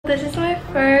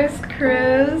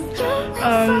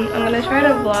gonna try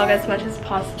to vlog as much as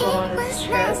possible on this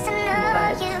trip,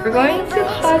 but we're going to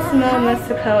Cozumel,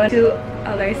 Mexico, and to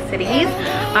other cities.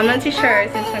 I'm not too sure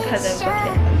since my cousin booked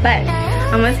it, but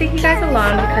I'm gonna take you guys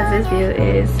along because this view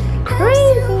is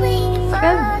crazy. Look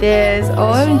at this,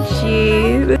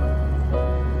 OMG.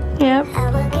 Yep,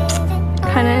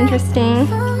 kind of interesting.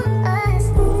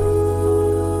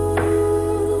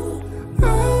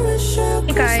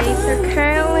 Hey guys, we're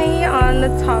currently on the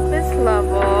toppest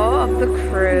level of the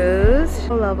cruise,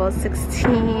 level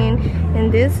 16,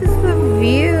 and this is the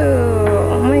view.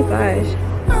 Oh my gosh.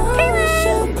 Taylor,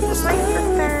 my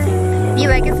sister. You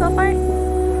like it so far?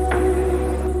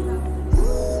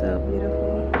 So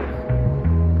beautiful.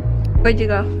 Where'd you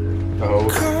go? The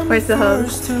hose. Where's the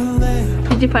hose?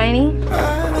 Did you find any?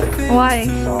 Why?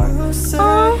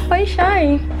 Oh, why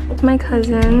shy? It's my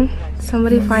cousin.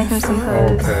 Somebody find him some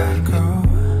hose. Okay.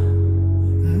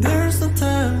 There's no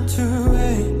time to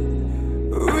wait.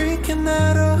 We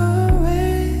cannot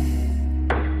wait.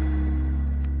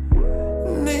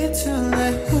 Need to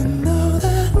let you know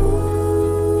that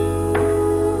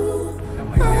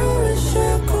I wish I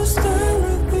could stay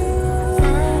with you.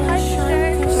 Hi,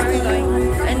 sister. Where are we going?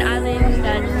 An island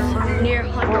that's near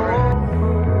Honduras.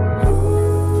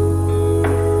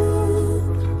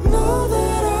 Know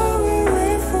that I will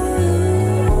wait for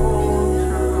you.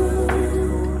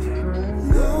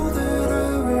 Know that I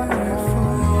will wait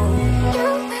for you. You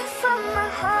went from my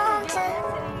home to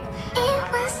it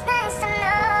was nice to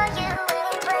know you.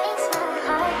 It breaks my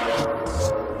heart.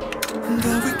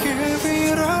 That we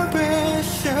carried our best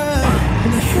shot.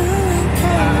 Now you're in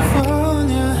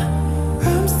California.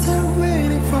 I'm still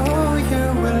waiting for you.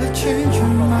 Will it change your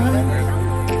mind?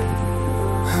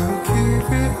 I'll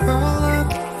give it all up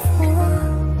for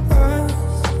us.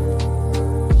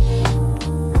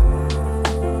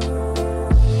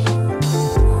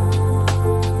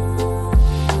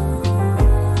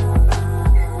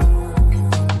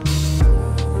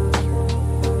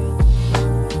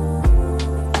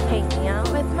 Hanging out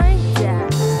with my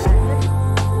dad.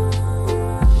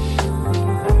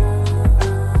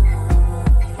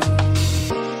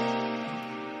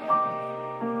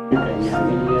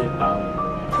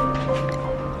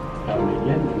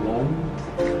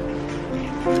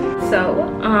 So,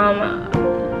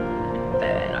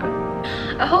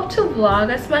 I hope to vlog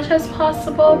as much as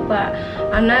possible, but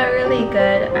I'm not really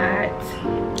good at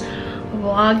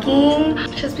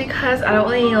vlogging just because I don't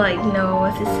really know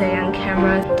what to say on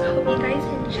camera. I hope you guys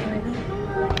enjoy.